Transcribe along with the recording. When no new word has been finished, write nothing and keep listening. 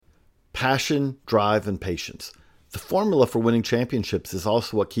Passion, drive, and patience. The formula for winning championships is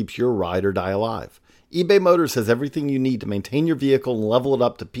also what keeps your ride or die alive. eBay Motors has everything you need to maintain your vehicle and level it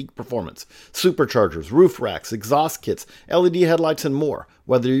up to peak performance. Superchargers, roof racks, exhaust kits, LED headlights, and more.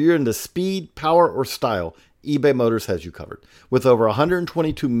 Whether you're into speed, power, or style, eBay Motors has you covered. With over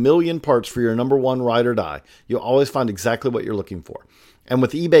 122 million parts for your number one ride or die, you'll always find exactly what you're looking for. And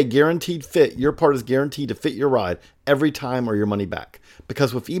with eBay Guaranteed Fit, your part is guaranteed to fit your ride every time or your money back.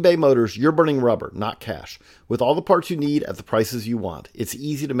 Because with eBay Motors, you're burning rubber, not cash. With all the parts you need at the prices you want, it's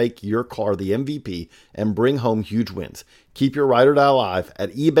easy to make your car the MVP and bring home huge wins. Keep your ride or die alive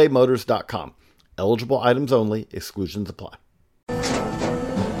at ebaymotors.com. Eligible items only. Exclusions apply.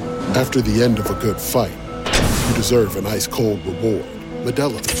 After the end of a good fight, you deserve an ice-cold reward.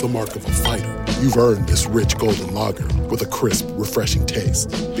 Modelo is the mark of a fighter. You've earned this rich golden lager with a crisp, refreshing taste.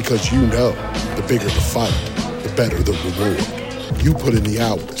 Because you know, the bigger the fight, the better the reward. You put in the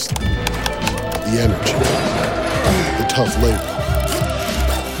hours, the energy, the tough labor.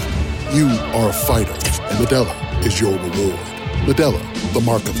 You are a fighter, and Modelo is your reward. Modelo, the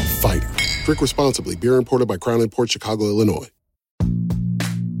mark of a fighter. Drink responsibly. Beer imported by Crown Imports, Chicago, Illinois.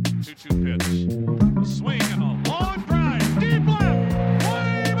 2-2 pitch. Swing and a long drive. Deep left.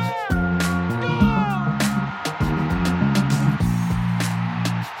 Way back.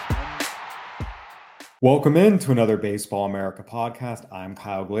 Welcome in to another Baseball America podcast. I'm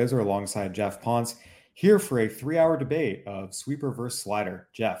Kyle Glazer alongside Jeff Ponce here for a 3-hour debate of sweeper versus slider.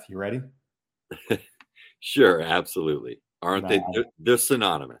 Jeff, you ready? Sure, absolutely. Aren't they? They're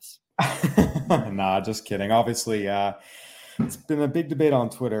synonymous. Nah, just kidding. Obviously, it's been a big debate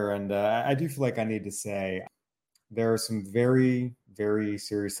on Twitter, and I do feel like I need to say there are some very, very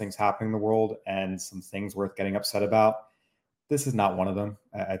serious things happening in the world and some things worth getting upset about. This is not one of them.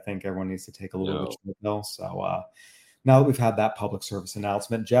 I think everyone needs to take a little bit of chill. So now that we've had that public service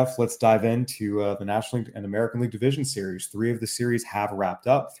announcement, Jeff, let's dive into the National League and American League Division Series. 3 of the series have wrapped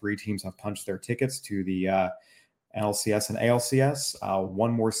up. 3 teams have punched their tickets to the NLCS and ALCS.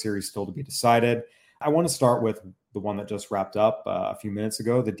 One more series still to be decided. I want to start with the one that just wrapped up a few minutes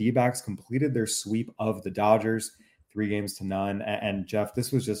ago. The D-backs completed their sweep of the Dodgers, 3-0. And Jeff,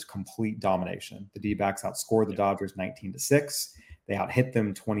 this was just complete domination. The D-backs outscored the Dodgers 19-6. They out-hit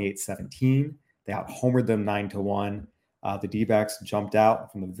them 28-17. They out-homered them 9-1. The D-backs jumped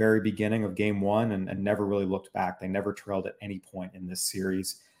out from the very beginning of game 1 and never really looked back. They never trailed at any point in this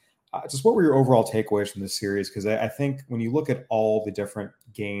series. Just what were your overall takeaways from this series? Because I think when you look at all the different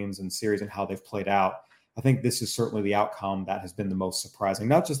games and series and how they've played out, I think this is certainly the outcome that has been the most surprising.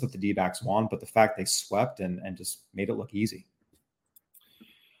 Not just that the D-backs won, but the fact they swept and just made it look easy.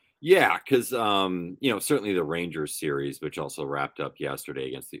 Yeah, because, certainly the Rangers series, which also wrapped up yesterday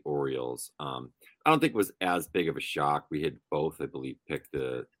against the Orioles, I don't think was as big of a shock. We had both, I believe, picked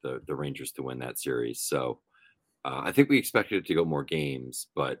the Rangers to win that series. So I think we expected it to go more games,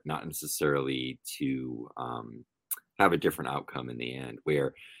 but not necessarily to have a different outcome in the end,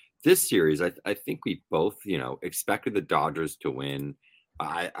 where this series, I think we both, expected the Dodgers to win.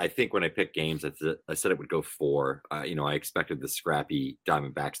 I think when I picked games, I said it would go 4. I expected the scrappy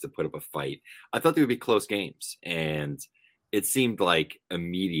Diamondbacks to put up a fight. I thought they would be close games. And it seemed like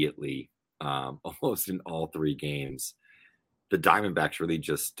immediately, almost in all 3 games, the Diamondbacks really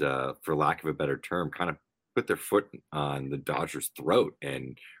just, for lack of a better term, kind of put their foot on the Dodgers' throat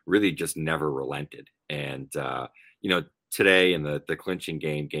and really just never relented. And, today in the clinching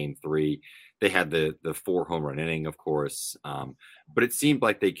game 3, they had the 4 home run inning, of course. But it seemed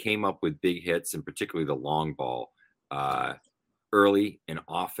like they came up with big hits, and particularly the long ball, early and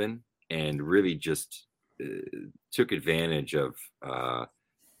often, and really just took advantage of,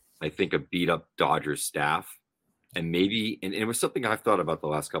 I think, a beat up Dodgers staff. And maybe, and it was something I've thought about the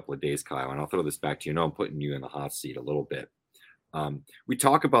last couple of days, Kyle, and I'll throw this back to you. I'm putting you in the hot seat a little bit. We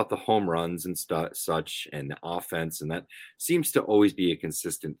talk about the home runs and such and the offense, and that seems to always be a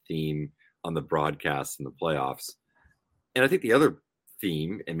consistent theme on the broadcasts and the playoffs. And I think the other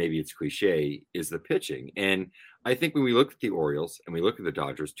theme, and maybe it's cliche, is the pitching. And I think when we look at the Orioles and we look at the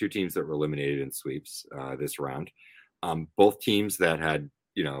Dodgers, 2 teams that were eliminated in sweeps this round, both teams that had,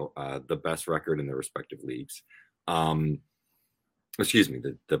 the best record in their respective leagues. Excuse me,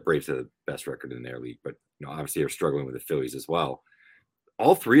 the Braves had the best record in their league, but obviously are struggling with the Phillies as well.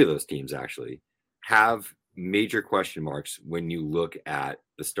 All 3 of those teams actually have major question marks when you look at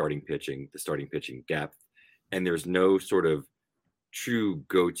the starting pitching depth, and there's no sort of true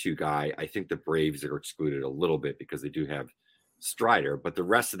go-to guy. I think the Braves are excluded a little bit because they do have Strider, but the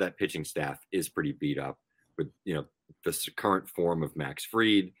rest of that pitching staff is pretty beat up with, the current form of Max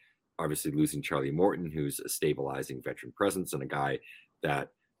Fried, obviously losing Charlie Morton, who's a stabilizing veteran presence and a guy that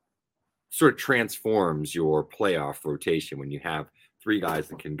sort of transforms your playoff rotation when you have three guys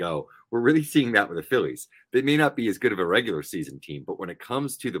that can go. We're really seeing that with the Phillies. They may not be as good of a regular season team, but when it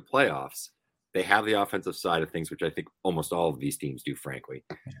comes to the playoffs, they have the offensive side of things, which I think almost all of these teams do, frankly.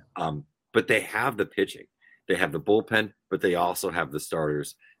 But they have the pitching. They have the bullpen, but they also have the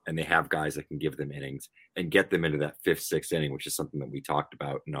starters, and they have guys that can give them innings and get them into that fifth, sixth inning, which is something that we talked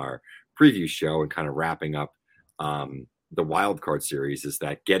about in our preview show and kind of wrapping up the wild card series, is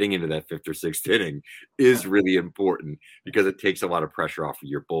that getting into that fifth or sixth inning is really important because it takes a lot of pressure off of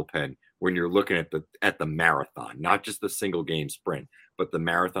your bullpen when you're looking at the marathon, not just the single game sprint, but the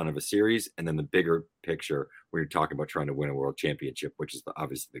marathon of a series, and then the bigger picture when you're talking about trying to win a world championship, which is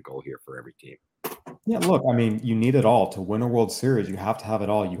obviously the goal here for every team. Yeah, look, I mean, you need it all to win a World Series. You have to have it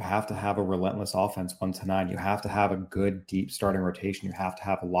all. You have to have a relentless offense 1-9. You have to have a good, deep starting rotation. You have to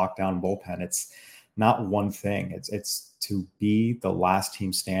have a lockdown bullpen. It's not one thing. It's to be the last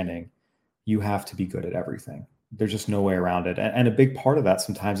team standing. You have to be good at everything. There's just no way around it. And a big part of that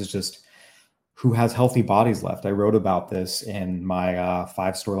sometimes is just who has healthy bodies left. I wrote about this in my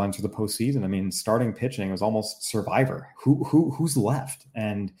 5 storylines for the postseason. I mean, starting pitching was almost Survivor. Who's left?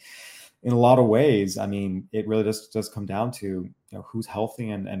 And in a lot of ways, I mean, it really just does come down to, who's healthy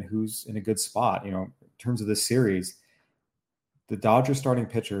and who's in a good spot. In terms of this series, the Dodgers starting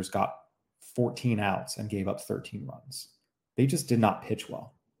pitchers got 14 outs and gave up 13 runs. They just did not pitch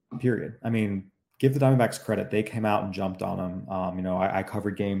well, period. I mean, give the Diamondbacks credit. They came out and jumped on them. I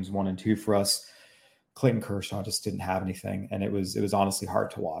covered games 1 and 2 for us. Clayton Kershaw just didn't have anything. And it was honestly hard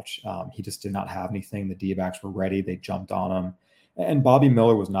to watch. He just did not have anything. The D-backs were ready. They jumped on him. And Bobby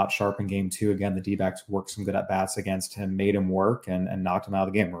Miller was not sharp in game 2. Again, the D-backs worked some good at-bats against him, made him work, and knocked him out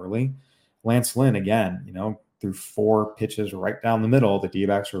of the game early. Lance Lynn, again, threw 4 pitches right down the middle. The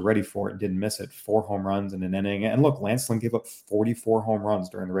D-backs were ready for it and didn't miss it. 4 home runs in an inning. And look, Lance Lynn gave up 44 home runs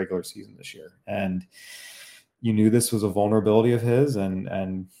during the regular season this year. And you knew this was a vulnerability of his, and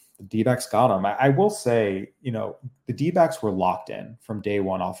the D-backs got him. I will say, the D-backs were locked in from day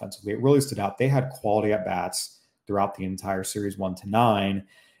one offensively. It really stood out. They had quality at-bats throughout the entire series 1-9.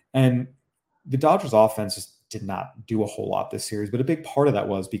 And the Dodgers offense just did not do a whole lot this series. But a big part of that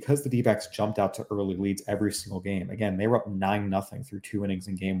was because the D-backs jumped out to early leads every single game. Again, they were up 9-0 through 2 innings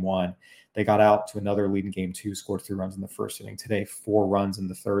in game 1. They got out to another lead in game 2, scored 3 runs in the first inning. Today, 4 runs in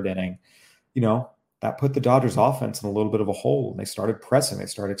the third inning. That put the Dodgers offense in a little bit of a hole. They started pressing. They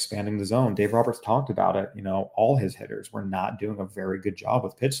started expanding the zone. Dave Roberts talked about it. All his hitters were not doing a very good job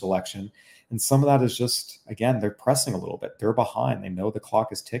with pitch selection. And some of that is just, again, they're pressing a little bit. They're behind. They know the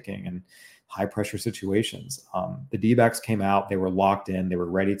clock is ticking in high pressure situations. The D-backs came out. They were locked in. They were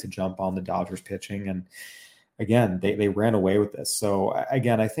ready to jump on the Dodgers pitching. And again, they ran away with this. So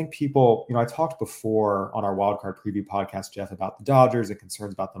again, I think people, I talked before on our wildcard preview podcast, Jeff, about the Dodgers and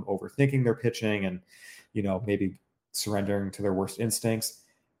concerns about them overthinking their pitching and, maybe surrendering to their worst instincts.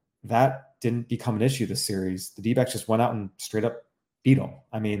 That didn't become an issue this series. The D-backs just went out and straight up beat them.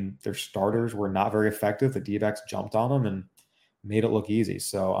 I mean, their starters were not very effective. The D-backs jumped on them and made it look easy.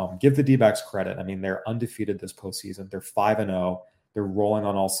 So give the D-backs credit. I mean, they're undefeated this postseason. They're 5-0. They're rolling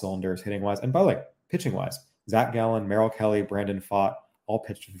on all cylinders, hitting-wise. And by the way, pitching-wise, Zach Gallen, Merrill Kelly, Brandon Pfaadt all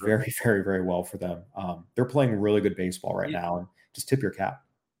pitched very, very, very well for them. They're playing really good baseball right now, and just tip your cap.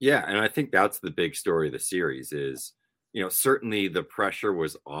 Yeah, and I think that's the big story of the series is, certainly the pressure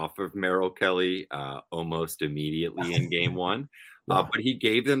was off of Merrill Kelly almost immediately in game 1, but he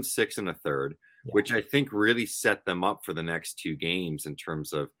gave them 6 1/3, which I think really set them up for the next 2 games in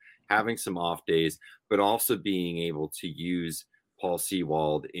terms of having some off days, but also being able to use Paul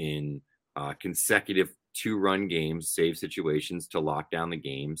Sewald in consecutive 2-run games, save situations to lock down the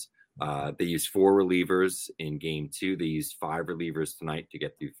games. They used 4 relievers in game 2. They used 5 relievers tonight to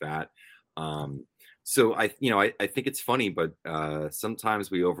get through Pfaadt. So I think it's funny, but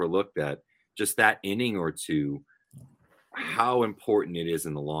sometimes we overlook that just that inning or 2, how important it is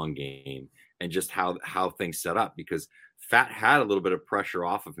in the long game and just how things set up, because Pfaadt had a little bit of pressure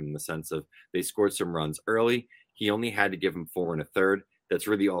off of him in the sense of they scored some runs early. He only had to give him 4 1/3. That's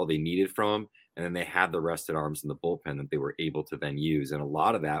really all they needed from him. And then they had the rested arms in the bullpen that they were able to then use. And a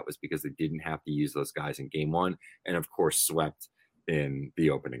lot of that was because they didn't have to use those guys in game 1 and, of course, swept in the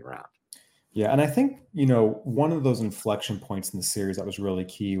opening round. Yeah, and I think, one of those inflection points in the series that was really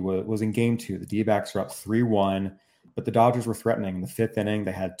key was in game 2. The D-backs are up 3-1, but the Dodgers were threatening. In the 5th inning,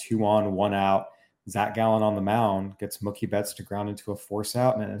 they had 2 on, 1 out. Zach Gallen on the mound gets Mookie Betts to ground into a force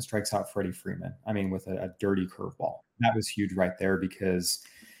out and then strikes out Freddie Freeman. I mean, with a dirty curveball. That was huge right there because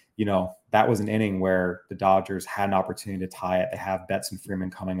that was an inning where the Dodgers had an opportunity to tie it. They have Betts and Freeman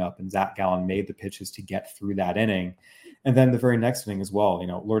coming up, and Zach Gallen made the pitches to get through that inning. And then the very next inning as well,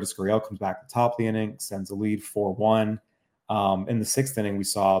 Lourdes Gurriel comes back at the top of the inning, sends a lead 4-1. In the sixth inning, we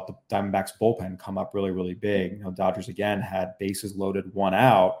saw the Diamondbacks bullpen come up really, really big. Dodgers again had bases loaded, 1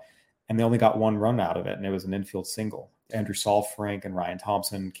 out, and they only got 1 run out of it, and it was an infield single. Andrew Saalfrank and Ryan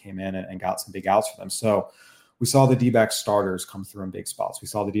Thompson came in and got some big outs for them. So we saw the D-backs starters come through in big spots. We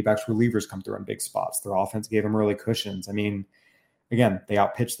saw the D-backs relievers come through in big spots. Their offense gave them early cushions. I mean, again, they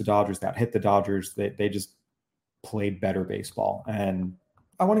outpitched the Dodgers, they outhit the Dodgers. They just played better baseball. And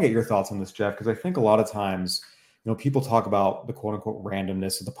I want to get your thoughts on this, Jeff, because I think a lot of times, people talk about the quote unquote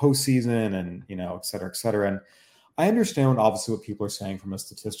randomness of the postseason and, et cetera, et cetera. And I understand obviously what people are saying from a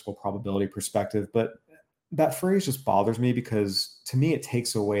statistical probability perspective, but that phrase just bothers me because to me, it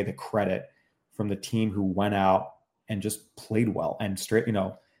takes away the credit from the team who went out and just played well and straight,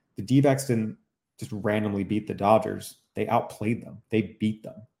 the D-backs didn't just randomly beat the Dodgers. They outplayed them. They beat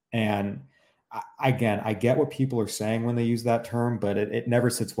them. And I get what people are saying when they use that term, but it never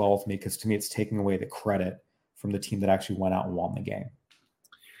sits well with me because to me, it's taking away the credit from the team that actually went out and won the game.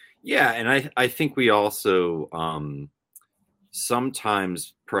 Yeah, and I think we also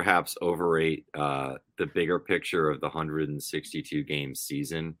sometimes perhaps overrate the bigger picture of the 162 game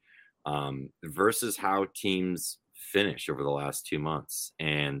season versus how teams finish over the last 2 months.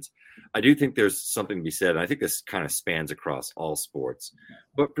 And I do think there's something to be said. And I think this kind of spans across all sports,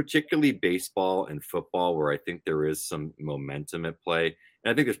 but particularly baseball and football, where I think there is some momentum at play.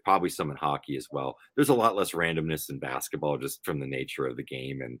 And I think there's probably some in hockey as well. There's a lot less randomness in basketball just from the nature of the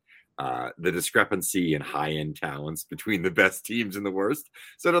game and the discrepancy in high-end talents between the best teams and the worst.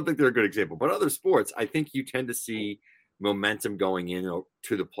 So I don't think they're a good example. But other sports, I think you tend to see momentum going in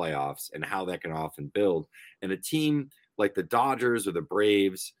to the playoffs and how that can often build. And a team like the Dodgers or the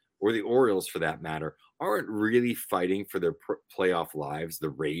Braves or the Orioles, for that matter, aren't really fighting for their playoff lives. The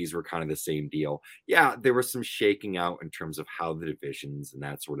Rays were kind of the same deal. Yeah, there was some shaking out in terms of how the divisions and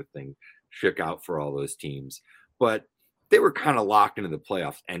that sort of thing shook out for all those teams. But they were kind of locked into the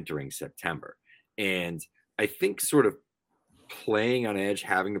playoffs entering September. And I think sort of playing on edge,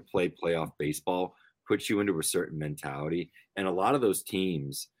 having to play playoff baseball puts you into a certain mentality. And a lot of those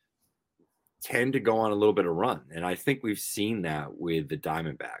teams tend to go on a little bit of run. And I think we've seen that with the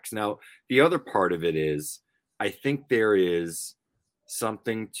Diamondbacks. Now, the other part of it is, I think there is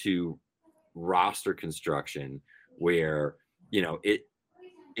something to roster construction where,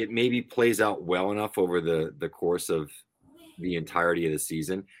 it maybe plays out well enough over the course of the entirety of the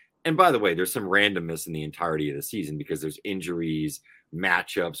season. And by the way, there's some randomness in the entirety of the season because there's injuries,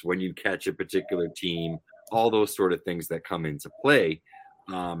 matchups, when you catch a particular team, all those sort of things that come into play.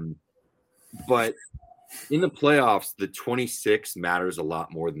 But in the playoffs, the 26 matters a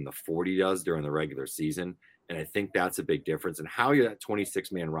lot more than the 40 does during the regular season. And I think that's a big difference. And how that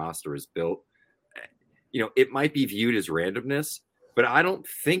 26-man roster is built, it might be viewed as randomness, but I don't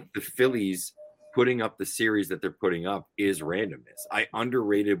think the Phillies putting up the series that they're putting up is randomness. I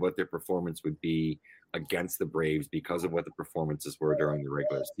underrated what their performance would be against the Braves because of what the performances were during the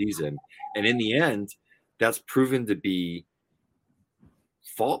regular season. And in the end, that's proven to be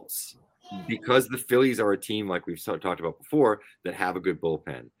false. Because the Phillies are a team, like we've talked about before, that have a good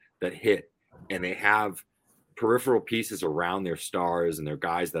bullpen, that hit, and they have peripheral pieces around their stars and their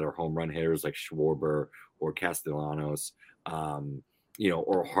guys that are home run hitters like Schwarber or Castellanos, or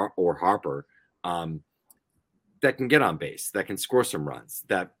Harper, that can get on base, that can score some runs,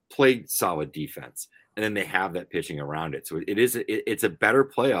 that play solid defense, and then they have that pitching around it. So it's a better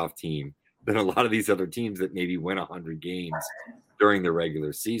playoff team than a lot of these other teams that maybe win 100 games during the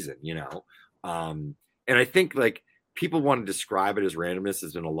regular season, and I think like people want to describe it as randomness.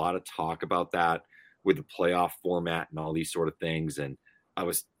 There's been a lot of talk about that with the playoff format and all these sort of things. And I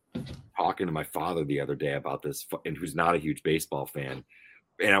was talking to my father the other day about this, and who's not a huge baseball fan.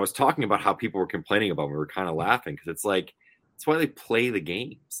 And I was talking about how people were complaining about it. We were kind of laughing because it's like, it's why they play the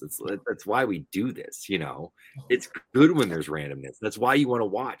games. That's why we do this. It's good when there's randomness. That's why you want to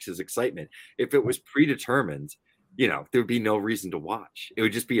watch. There's excitement. If it was predetermined, there would be no reason to watch. It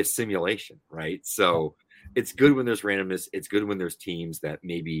would just be a simulation, right? So it's good when there's randomness. It's good when there's teams that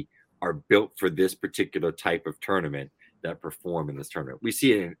maybe are built for this particular type of tournament that perform in this tournament. We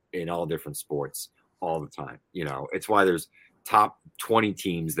see it in all different sports all the time. It's why there's top 20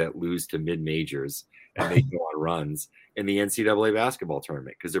 teams that lose to mid-majors and they go on runs in the NCAA basketball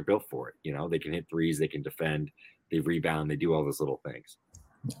tournament because they're built for it. They can hit threes, they can defend, they rebound, they do all those little things.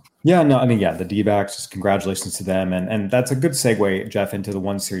 Yeah, no, I mean, the D-backs, just congratulations to them. And that's a good segue, Jeff, into the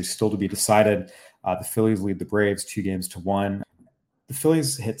one series still to be decided. The Phillies lead the Braves 2-1. The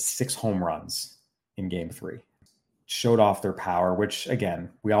Phillies hit 6 home runs in game 3, showed off their power, which, again,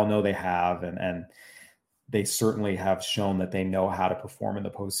 we all know they have. And They certainly have shown that they know how to perform in the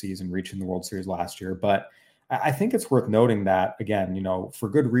postseason, reaching the World Series last year. But I think it's worth noting that, again, for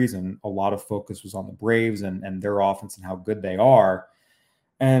good reason, a lot of focus was on the Braves and their offense and how good they are.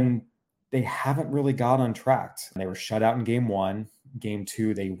 And they haven't really got untracked. They were shut out in game 1. Game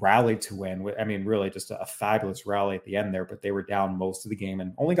 2, they rallied to win. I mean, really just a fabulous rally at the end there, but they were down most of the game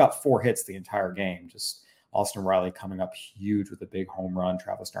and only got 4 hits the entire game. Just Austin Riley coming up huge with a big home run.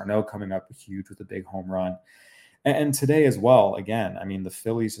 Travis d'Arnaud coming up huge with a big home run. And today as well, again, I mean, the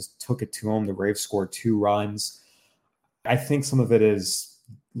Phillies just took it to them. The Braves scored 2 runs. I think some of it is,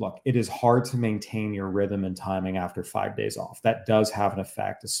 look, it is hard to maintain your rhythm and timing after 5 days off. That does have an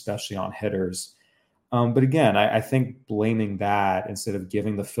effect, especially on hitters. But again, I think blaming that instead of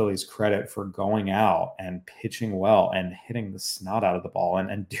giving the Phillies credit for going out and pitching well and hitting the snot out of the ball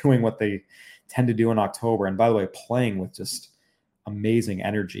and doing what they tend to do in October. And by the way, playing with just amazing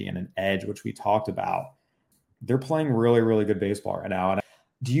energy and an edge, which we talked about. They're playing really, really good baseball right now. And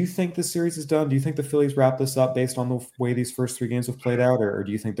do you think the series is done? Do you think the Phillies wrap this up based on the way these first 3 games have played out? Or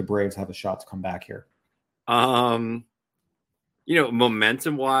do you think the Braves have a shot to come back here?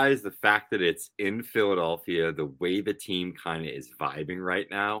 Momentum wise, the fact that it's in Philadelphia, the way the team kind of is vibing right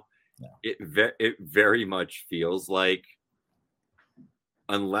now, it very much feels like,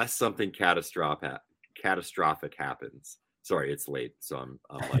 unless something catastrophic happens. Sorry, it's late, so I'm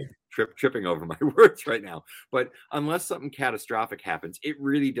like tripping over my words right now. But unless something catastrophic happens, it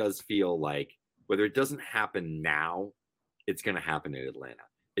really does feel like whether it doesn't happen now, it's going to happen in Atlanta.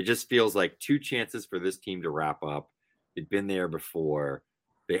 It just feels like 2 chances for this team to wrap up. They've been there before.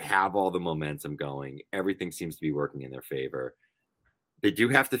 They have all the momentum going. Everything seems to be working in their favor. They do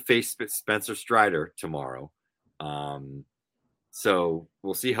have to face Spencer Strider tomorrow. So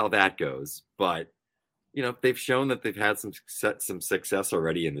we'll see how that goes. But, they've shown that they've had some success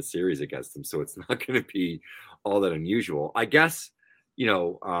already in the series against them. So it's not going to be all that unusual. I guess,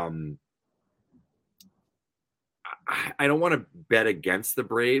 I don't want to bet against the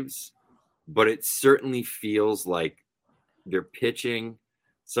Braves, but it certainly feels like their pitching,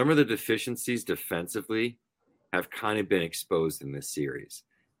 some of the deficiencies defensively have kind of been exposed in this series.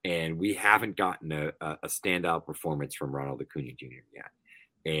 And we haven't gotten a standout performance from Ronald Acuna Jr. yet.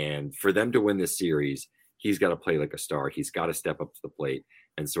 And for them to win this series, he's got to play like a star. He's got to step up to the plate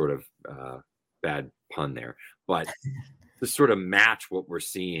and sort of bad pun there. But to sort of match what we're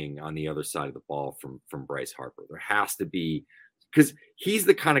seeing on the other side of the ball from Bryce Harper, there has to be, because he's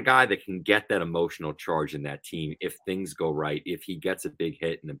the kind of guy that can get that emotional charge in that team if things go right, if he gets a big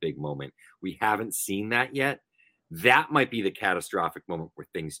hit in a big moment. We haven't seen that yet. That might be the catastrophic moment where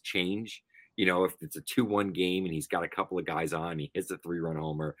things change. If it's a 2-1 game and he's got a couple of guys on, he hits a 3-run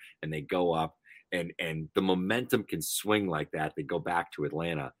homer and they go up and the momentum can swing like that. They go back to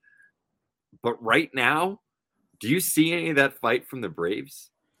Atlanta. But right now, do you see any of that fight from the Braves?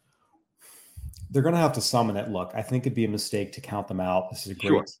 They're going to have to summon it. Look, I think it'd be a mistake to count them out. This is a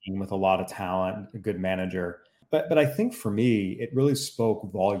great team with a lot of talent, a good manager. But I think for me, it really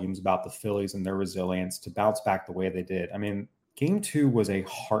spoke volumes about the Phillies and their resilience to bounce back the way they did. I mean, game 2 was a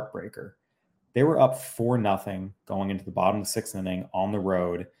heartbreaker. They were up 4-0 going into the bottom of the 6th inning on the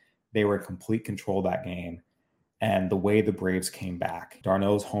road. They were in complete control that game. And the way the Braves came back,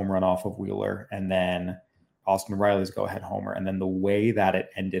 d'Arnaud's home run off of Wheeler, and then Austin Riley's go-ahead homer. And then the way that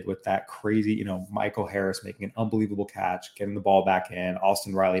it ended with that crazy, Michael Harris making an unbelievable catch, getting the ball back in,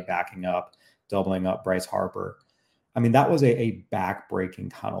 Austin Riley backing up, doubling up Bryce Harper. I mean, that was a back-breaking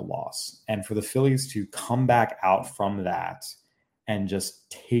kind of loss. And for the Phillies to come back out from that and just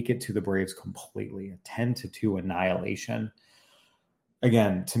take it to the Braves completely, a 10-2 annihilation.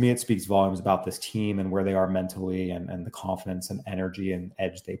 Again, to me, it speaks volumes about this team and where they are mentally and the confidence and energy and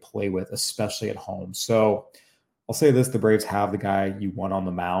edge they play with, especially at home. So I'll say this, the Braves have the guy you want on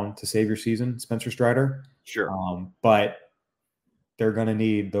the mound to save your season, Spencer Strider. Sure. But they're going to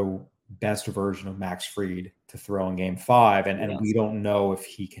need the best version of Max Fried to throw in game 5. And we don't know if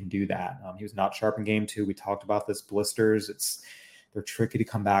he can do that. He was not sharp in game 2. We talked about this, blisters. They're tricky to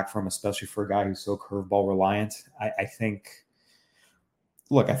come back from, especially for a guy who's so curveball reliant. I think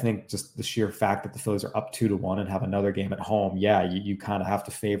just the sheer fact that the Phillies are up 2-1 and have another game at home. Yeah, you kind of have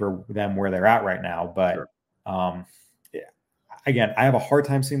to favor them where they're at right now. But sure. Again, I have a hard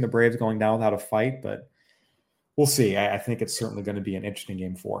time seeing the Braves going down without a fight, but we'll see. I think it's certainly going to be an interesting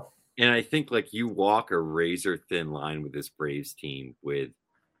game 4. And I think you walk a razor thin line with this Braves team with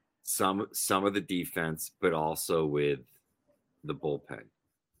some of the defense, but also with the bullpen.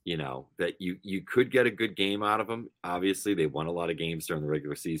 That you could get a good game out of them. Obviously, they won a lot of games during the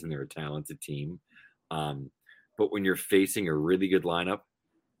regular season. They're a talented team. But when you're facing a really good lineup,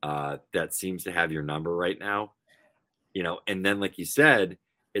 that seems to have your number right now. And then, like you said,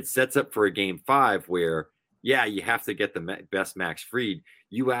 it sets up for a game 5 where, yeah, you have to get the best Max Fried.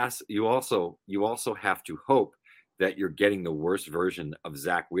 You also have to hope that you're getting the worst version of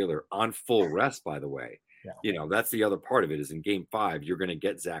Zach Wheeler on full rest, by the way. Yeah. That's the other part of it, is in game 5, you're going to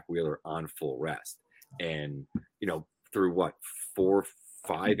get Zach Wheeler on full rest. And, through what,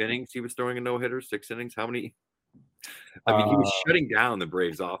 4-5 innings, he was throwing a no-hitter, 6 innings. How many? I mean, he was shutting down the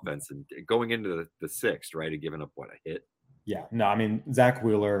Braves offense and going into the 6th, right? And giving up a hit. Yeah, no, I mean, Zach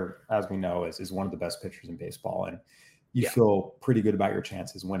Wheeler, as we know, is one of the best pitchers in baseball. And you feel pretty good about your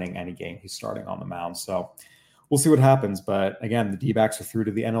chances winning any game he's starting on the mound. So we'll see what happens. But again, the D-backs are through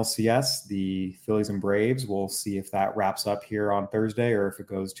to the NLCS. The Phillies and Braves, we'll see if that wraps up here on Thursday or if it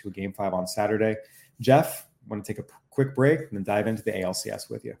goes to a game 5 on Saturday. Jeff, I want to take a quick break and then dive into the ALCS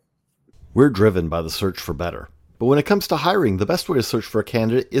with you. We're driven by the search for better. But when it comes to hiring, the best way to search for a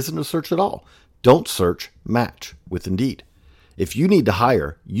candidate isn't to search at all. Don't search, match with Indeed. If you need to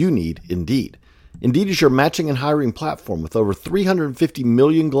hire, you need Indeed. Indeed is your matching and hiring platform with over 350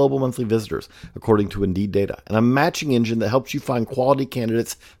 million global monthly visitors, according to Indeed data, and a matching engine that helps you find quality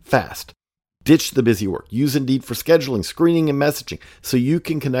candidates fast. Ditch the busy work. Use Indeed for scheduling, screening, and messaging so you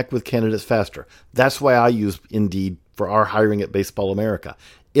can connect with candidates faster. That's why I use Indeed for our hiring at Baseball America.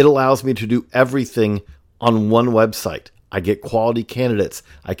 It allows me to do everything on one website. I get quality candidates.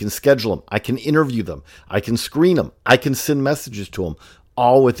 I can schedule them. I can interview them. I can screen them. I can send messages to them,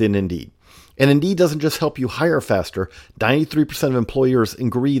 all within Indeed. And Indeed doesn't just help you hire faster. 93% of employers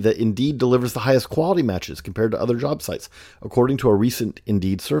agree that Indeed delivers the highest quality matches compared to other job sites, according to a recent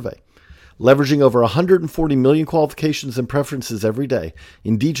Indeed survey. Leveraging over 140 million qualifications and preferences every day,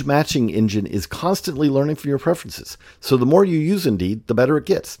 Indeed's matching engine is constantly learning from your preferences. So the more you use Indeed, the better it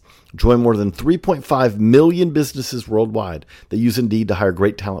gets. Join more than 3.5 million businesses worldwide that use Indeed to hire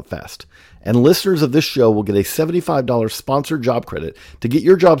great talent fast. And listeners of this show will get a $75 sponsored job credit to get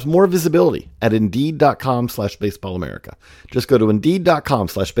your jobs more visibility at Indeed.com/BaseballAmerica. Just go to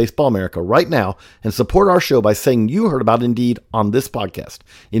Indeed.com/BaseballAmerica right now and support our show by saying you heard about Indeed on this podcast.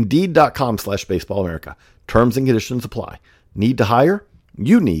 Indeed.com/BaseballAmerica. Terms and conditions apply. Need to hire?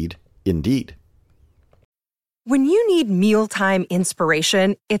 You need Indeed. When you need mealtime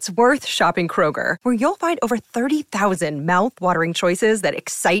inspiration, it's worth shopping Kroger, where you'll find over 30,000 mouth-watering choices that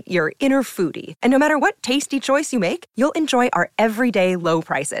excite your inner foodie. And no matter what tasty choice you make, you'll enjoy our everyday low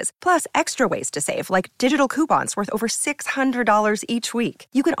prices, plus extra ways to save, like digital coupons worth over $600 each week.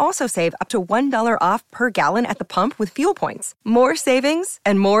 You can also save up to $1 off per gallon at the pump with fuel points. More savings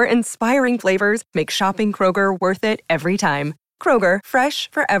and more inspiring flavors make shopping Kroger worth it every time. Kroger, fresh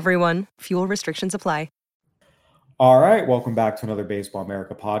for everyone. Fuel restrictions apply. All right, welcome back to another Baseball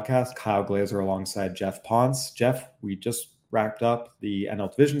America podcast. Kyle Glazer alongside Jeff Ponce. Jeff, we just wrapped up the NL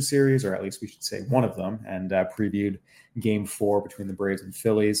Division Series, or at least we should say one of them, and previewed Game 4 between the Braves and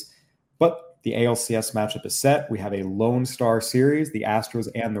Phillies. But the ALCS matchup is set. We have a Lone Star Series, the Astros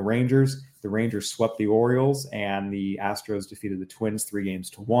and the Rangers. The Rangers swept the Orioles, and the Astros defeated the Twins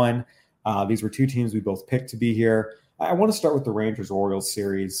 3-1. These were two teams we both picked to be here. I want to start with the Rangers-Orioles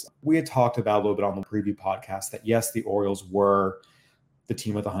series. We had talked about a little bit on the preview podcast that, yes, the Orioles were the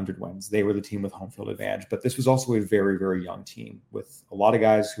team with 100 wins. They were the team with home field advantage. But this was also a very, very young team with a lot of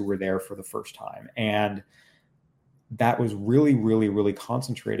guys who were there for the first time. And that was really, really, really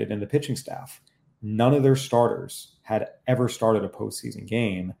concentrated in the pitching staff. None of their starters had ever started a postseason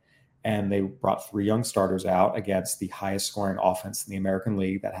game. And they brought 3 young starters out against the highest scoring offense in the American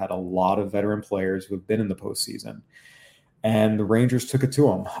League that had a lot of veteran players who have been in the postseason. And the Rangers took it to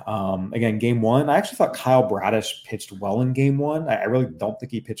them. Again, Game 1, I actually thought Kyle Bradish pitched well in Game 1. I really don't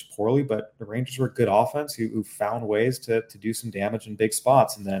think he pitched poorly, but the Rangers were a good offense who found ways to do some damage in big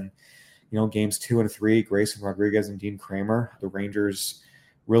spots. And then, Games 2 and 3, Grayson Rodriguez and Dean Kramer, the Rangers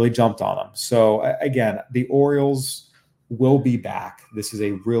really jumped on them. So, again, the Orioles will be back. This is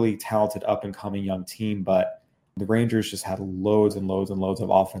a really talented up-and-coming young team, but the Rangers just had loads and loads and loads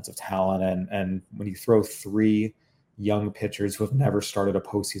of offensive talent. And when you throw 3 young pitchers who have never started a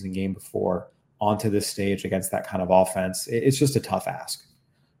postseason game before onto this stage against that kind of offense, it's just a tough ask.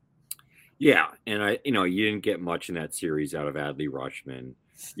 Yeah, and you didn't get much in that series out of Adley Rutschman.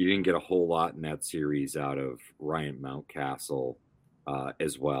 You didn't get a whole lot in that series out of Ryan Mountcastle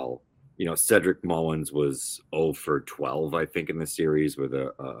as well. Cedric Mullins was 0 for 12, I think, in the series with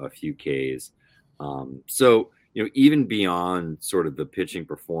a few Ks. So, even beyond sort of the pitching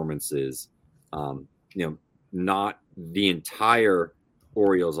performances, not the entire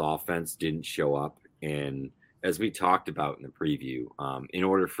Orioles offense didn't show up. And as we talked about in the preview, in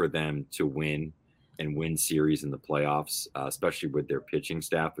order for them to win and win series in the playoffs, especially with their pitching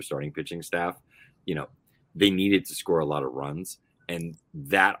staff, their starting pitching staff, they needed to score a lot of runs. And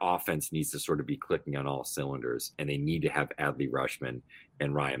that offense needs to sort of be clicking on all cylinders. And they need to have Adley Rutschman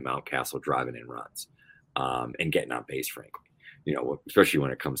and Ryan Mountcastle driving in runs and getting on base, frankly, especially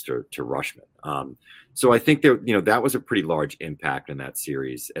when it comes to Rutschman. So I think that was a pretty large impact in that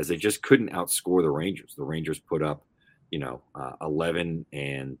series, as they just couldn't outscore the Rangers. The Rangers put up, 11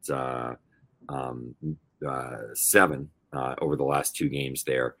 and 7 over the last 2 games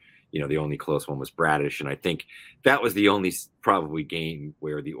there. The only close one was Bradish. And I think that was the only probably game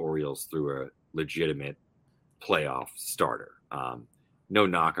where the Orioles threw a legitimate playoff starter. No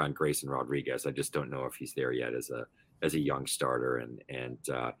knock on Grayson Rodriguez. I just don't know if he's there yet as a young starter. And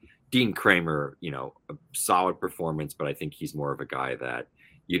Dean Kramer, a solid performance, but I think he's more of a guy that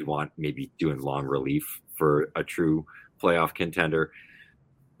you'd want maybe doing long relief for a true playoff contender.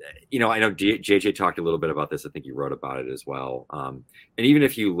 I know JJ talked a little bit about this. I think he wrote about it as well. And even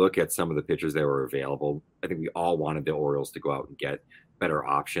if you look at some of the pitchers that were available, I think we all wanted the Orioles to go out and get better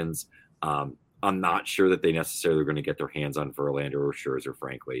options. I'm not sure that they necessarily are going to get their hands on Verlander or Scherzer,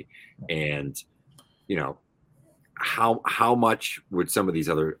 frankly. And, how much would some of these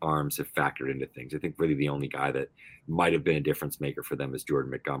other arms have factored into things? I think really the only guy that might have been a difference maker for them is Jordan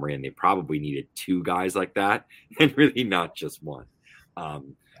Montgomery, and they probably needed 2 guys like that and really not just one.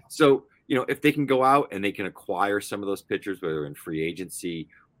 So, if they can go out and they can acquire some of those pitchers, whether in free agency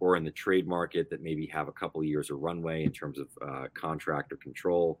or in the trade market, that maybe have a couple of years of runway in terms of contract or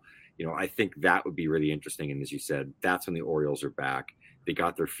control, I think that would be really interesting. And as you said, that's when the Orioles are back. They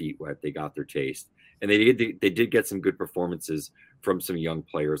got their feet wet. They got their taste. And they did get some good performances from some young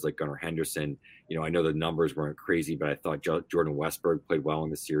players like Gunnar Henderson. I know the numbers weren't crazy, but I thought Jordan Westberg played well in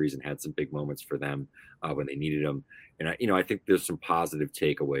the series and had some big moments for them when they needed him. And I think there's some positive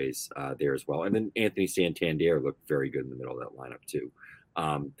takeaways there as well. And then Anthony Santander looked very good in the middle of that lineup too.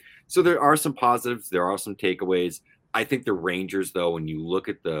 So there are some positives. There are some takeaways. I think the Rangers, though, when you look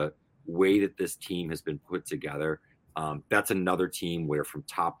at the way that this team has been put together, that's another team where from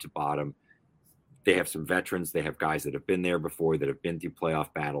top to bottom, they have some veterans. They have guys that have been there before, that have been through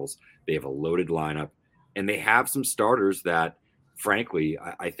playoff battles. They have a loaded lineup, and they have some starters that, frankly,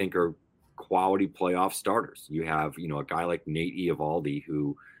 I think are quality playoff starters. You have, a guy like Nate Eovaldi,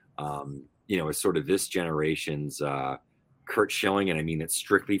 who, is sort of this generation's Curt Schilling. And I mean, it's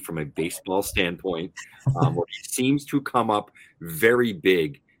strictly from a baseball standpoint, where he seems to come up very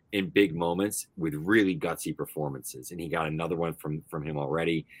big in big moments with really gutsy performances. And he got another one from him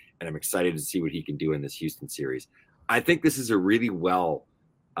already. And I'm excited to see what he can do in this Houston series. I think this is a really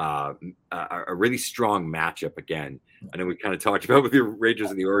a really strong matchup again. I know we kind of talked about with the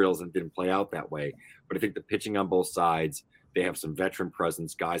Rangers and the Orioles and it didn't play out that way, but I think the pitching on both sides, they have some veteran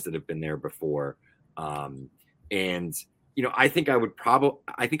presence, guys that have been there before. And I think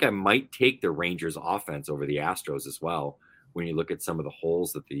I might take the Rangers offense over the Astros as well. When you look at some of the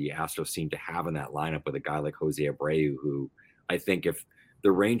holes that the Astros seem to have in that lineup with a guy like Jose Abreu, who I think if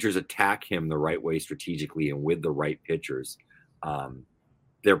the Rangers attack him the right way strategically and with the right pitchers,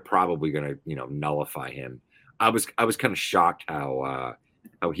 they're probably going to, nullify him. I was kind of shocked how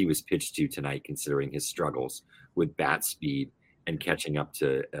he was pitched to tonight, considering his struggles with bat speed and catching up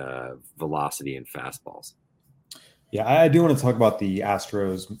to velocity and fastballs. Yeah, I do want to talk about the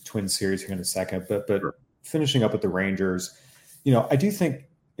Astros Twin series here in a second, but sure. Finishing up with the Rangers, I do think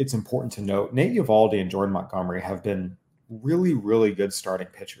it's important to note Nate Eovaldi and Jordan Montgomery have been really, really good starting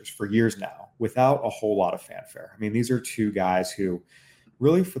pitchers for years now without a whole lot of fanfare. I mean, these are 2 guys who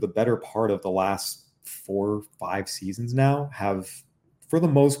really for the better part of the last 4-5 seasons now have, for the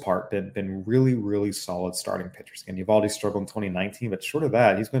most part, been really, really solid starting pitchers. Again, Eovaldi struggled in 2019, but short of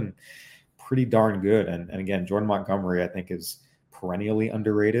that, he's been pretty darn good. And again, Jordan Montgomery, I think, is perennially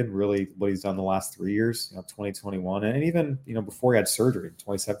underrated, really what he's done the last 3 years, 2021. And even, before he had surgery in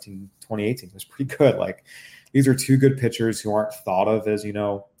 2017, 2018, it was pretty good. Like, these are 2 good pitchers who aren't thought of as,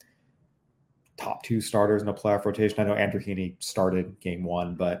 top 2 starters in a playoff rotation. I know Andrew Heaney started game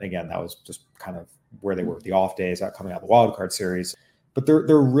 1, but again, that was just kind of where they were with the off days coming out of the wild card series. But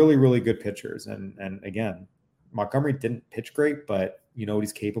they're really, really good pitchers. And again, Montgomery didn't pitch great, but you know what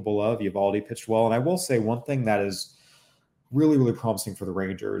he's capable of. Eovaldi pitched well. And I will say one thing that is really, really promising for the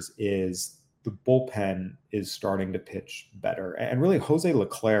Rangers is the bullpen is starting to pitch better. And really, Jose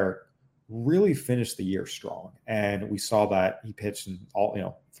Leclerc really finished the year strong. And we saw that he pitched in all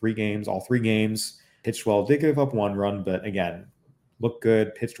 3 games, pitched well, did give up 1 run, but again, looked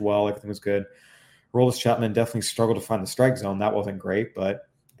good, pitched well, everything was good. Aroldis Chapman definitely struggled to find the strike zone. That wasn't great, but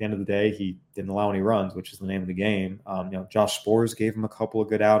at the end of the day, he didn't allow any runs, which is the name of the game. Josh Sborz gave him a couple of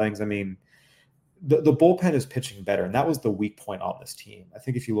good outings. I mean, the bullpen is pitching better, and that was the weak point on this team. I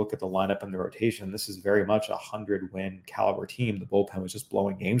think if you look at the lineup and the rotation, this is very much a 100-win caliber team. The bullpen was just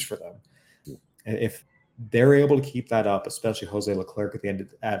blowing games for them. If they're able to keep that up, especially Jose Leclerc at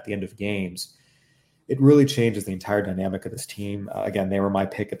the end of games, it really changes the entire dynamic of this team. Again, they were my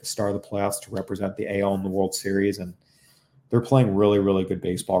pick at the start of the playoffs to represent the AL in the World Series, and they're playing really, really good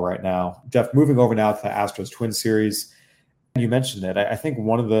baseball right now. Jeff, moving over now to the Astros-Twins series, you mentioned it. I think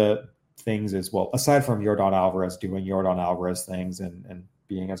one of the things is, well, aside from Yordan Alvarez doing Yordan Alvarez things and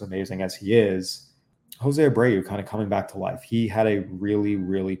being as amazing as he is, Jose Abreu kind of coming back to life. He had a really,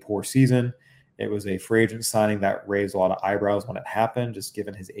 really poor season. It was a free agent signing that raised a lot of eyebrows when it happened, just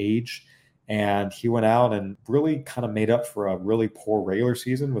given his age. And he went out and really kind of made up for a really poor regular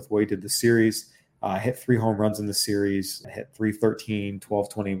season with what he did the series. Hit 3 home runs in the series, hit 313,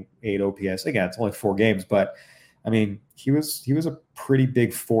 1228 OPS. Again, it's only 4 games, but I mean, he was a pretty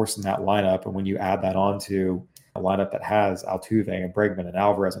big force in that lineup. And when you add that on to a lineup that has Altuve and Bregman and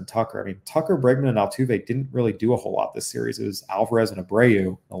Alvarez and Tucker, I mean, Tucker, Bregman, and Altuve didn't really do a whole lot this series. It was Alvarez and Abreu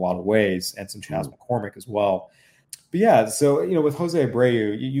in a lot of ways, and some Chas McCormick as well. But yeah, so, with Jose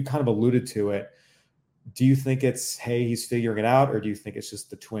Abreu, you kind of alluded to it. Do you think it's, hey, he's figuring it out, or do you think it's just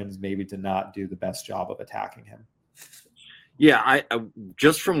the Twins maybe did not do the best job of attacking him? Yeah, I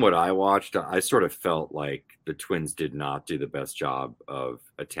just from what I watched, I sort of felt like the Twins did not do the best job of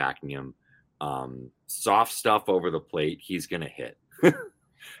attacking him. Soft stuff over the plate, he's going to hit,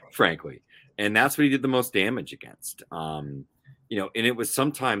 frankly. And that's what he did the most damage against. And it was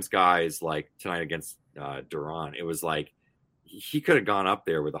sometimes guys like tonight against Duran, it was like he could have gone up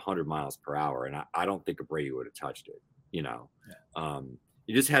there with 100 miles per hour, and I don't think Abreu would have touched it,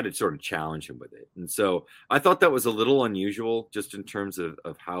 You just had to sort of challenge him with it. And so I thought that was a little unusual just in terms of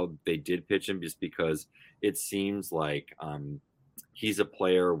how they did pitch him, just because it seems like he's a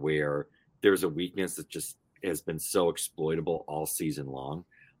player where there's a weakness that just has been so exploitable all season long.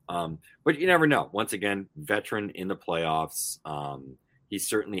 But you never know. Once again, veteran in the playoffs. He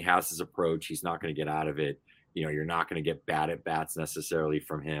certainly has his approach. He's not going to get out of it. You're not going to get bad at bats necessarily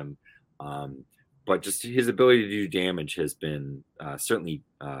from him. But just his ability to do damage has been certainly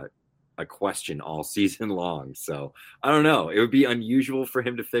a question all season long. So I don't know. It would be unusual for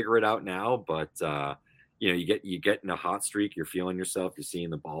him to figure it out now, but you get in a hot streak, you're feeling yourself, you're seeing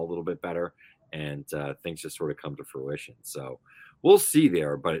the ball a little bit better, and things just sort of come to fruition. So we'll see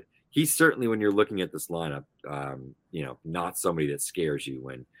there. But he's certainly, when you're looking at this lineup, not somebody that scares you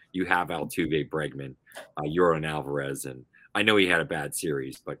when you have Altuve, Bregman, Yordan Alvarez, and I know he had a bad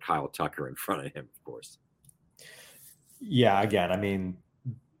series, but Kyle Tucker in front of him, of course. Yeah, again, I mean,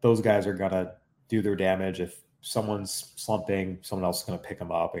 those guys are going to do their damage. If someone's slumping, someone else is going to pick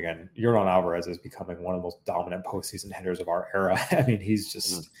him up. Again, Yordan Alvarez is becoming one of the most dominant postseason hitters of our era. I mean, he's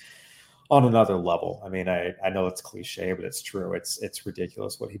just on another level. I mean, I know it's cliche, but it's true. It's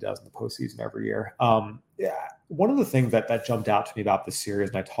ridiculous what he does in the postseason every year. One of the things that jumped out to me about this series,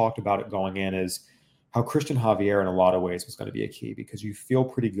 and I talked about it going in, is how Christian Javier in a lot of ways was going to be a key, because you feel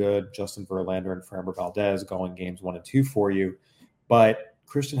pretty good, Justin Verlander and Framber Valdez going games 1 and 2 for you. But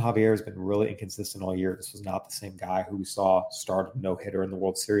Christian Javier has been really inconsistent all year. This was not the same guy who we saw start a no-hitter in the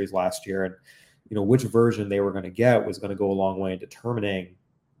World Series last year. And, which version they were going to get was going to go a long way in determining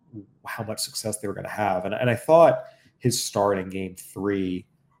how much success they were going to have. And I thought his start in game 3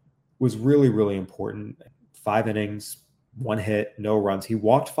 was really, really important. 5 innings, 1 hit, no runs. He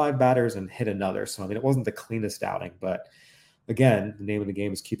walked 5 batters and hit another. So, I mean, it wasn't the cleanest outing, but again, the name of the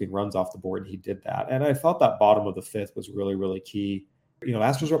game is keeping runs off the board, and he did that. And I thought that bottom of the 5th was really, really key.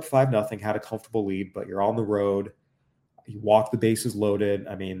 Astros were up 5-0, had a comfortable lead, but you're on the road. You walk the bases loaded.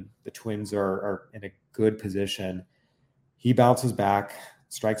 I mean, the Twins are in a good position. He bounces back,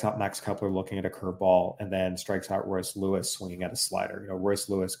 strikes out Max Kepler looking at a curveball, and then strikes out Royce Lewis swinging at a slider. Royce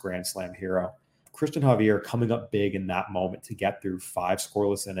Lewis, grand slam hero. Christian Javier coming up big in that moment to get through 5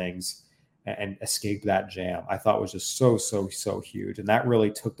 scoreless innings and escape that jam, I thought was just so huge. And that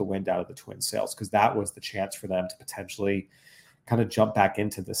really took the wind out of the Twins' sails, because that was the chance for them to potentially kind of jump back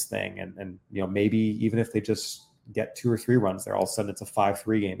into this thing. And maybe even if they just get 2 or 3 runs there, all of a sudden it's a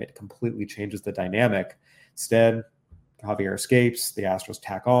 5-3 game. It completely changes the dynamic. Instead, Javier escapes, the Astros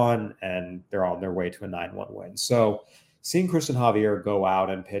tack on, and they're on their way to a 9-1 win. So seeing Christian Javier go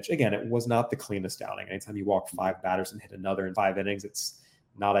out and pitch, again, it was not the cleanest outing. Anytime you walk 5 batters and hit another in 5 innings, it's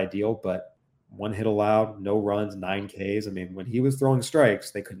not ideal, but 1 hit allowed, no runs, 9 Ks. I mean, when he was throwing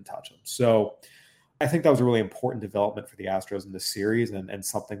strikes, they couldn't touch him. So I think that was a really important development for the Astros in this series, and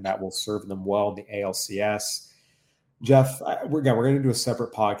something that will serve them well in the ALCS. Jeff, we're going to do a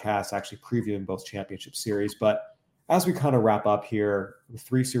separate podcast actually previewing both championship series, but as we kind of wrap up here, with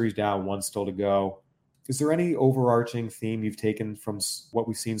 3 series down, 1 still to go, is there any overarching theme you've taken from what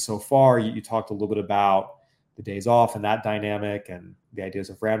we've seen so far? You talked a little bit about the days off and that dynamic and the ideas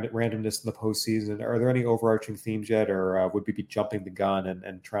of randomness in the postseason. Are there any overarching themes yet, or would we be jumping the gun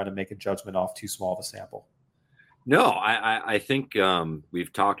and trying to make a judgment off too small of a sample? No, I think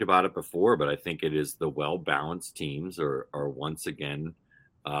we've talked about it before, but I think it is the well-balanced teams are once again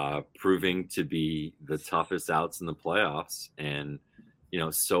proving to be the toughest outs in the playoffs, and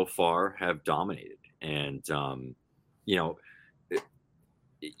so far have dominated. And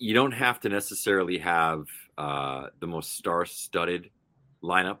you don't have to necessarily have the most star-studded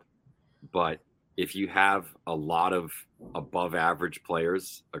lineup, but if you have a lot of above average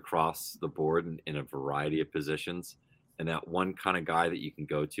players across the board in a variety of positions, and that one kind of guy that you can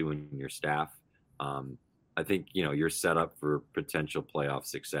go to in your staff, I think, you're set up for potential playoff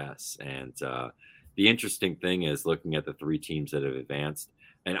success. And the interesting thing is looking at the 3 teams that have advanced,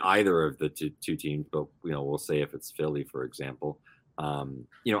 and either of the two teams, but, we'll say if it's Philly, for example,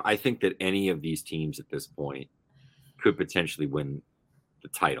 I think that any of these teams at this point could potentially win the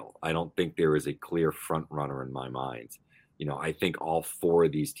title. I don't think there is a clear front runner in my mind. I think all 4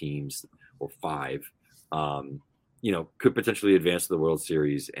 of these teams, or 5, could potentially advance to the World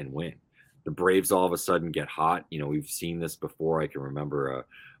Series and win. The Braves all of a sudden get hot. We've seen this before. I can remember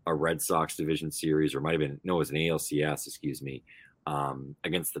a Red Sox division series, or it was an ALCS, excuse me,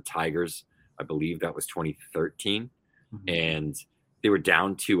 against the Tigers. I believe that was 2013. Mm-hmm. And they were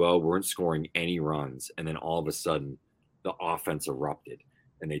down 2-0, weren't scoring any runs. And then all of a sudden the offense erupted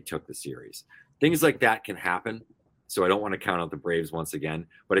and they took the series. Things like that can happen. So I don't want to count out the Braves once again,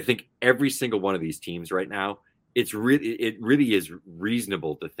 but I think every single one of these teams right now, it really is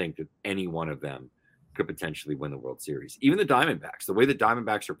reasonable to think that any one of them could potentially win the World Series. Even the Diamondbacks, the way the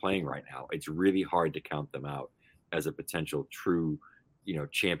Diamondbacks are playing right now, it's really hard to count them out as a potential true,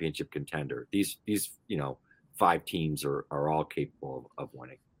 championship contender. These 5 teams are all capable of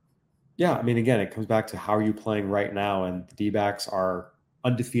winning. Yeah, I mean, again, it comes back to how are you playing right now, and the D-backs are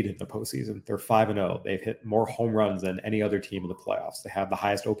undefeated in the postseason. They're 5-0. They've hit more home runs than any other team in the playoffs. They have the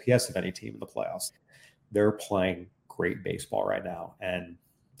highest OPS of any team in the playoffs. They're playing great baseball right now, and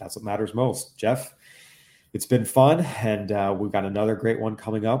that's what matters most. Jeff, it's been fun, and we've got another great one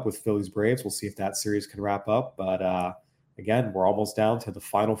coming up with Phillies Braves. We'll see if that series can wrap up, but again, we're almost down to the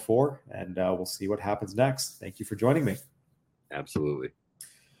final 4, and we'll see what happens next. Thank you for joining me. Absolutely.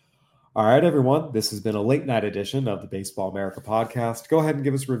 All right, everyone. This has been a late night edition of the Baseball America podcast. Go ahead and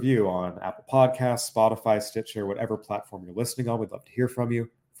give us a review on Apple Podcasts, Spotify, Stitcher, whatever platform you're listening on. We'd love to hear from you.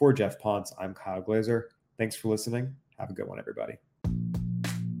 For Jeff Ponce, I'm Kyle Glazer. Thanks for listening. Have a good one, everybody.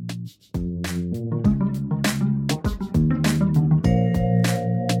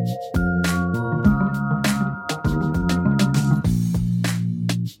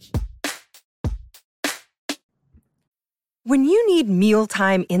 When you need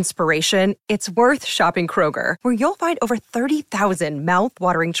mealtime inspiration, it's worth shopping Kroger, where you'll find over 30,000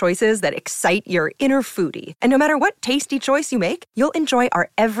 mouth-watering choices that excite your inner foodie. And no matter what tasty choice you make, you'll enjoy our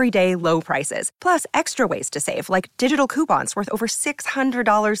everyday low prices, plus extra ways to save, like digital coupons worth over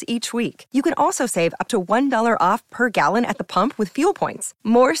 $600 each week. You can also save up to $1 off per gallon at the pump with fuel points.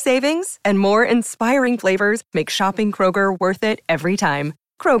 More savings and more inspiring flavors make shopping Kroger worth it every time.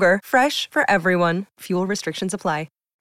 Kroger, fresh for everyone. Fuel restrictions apply.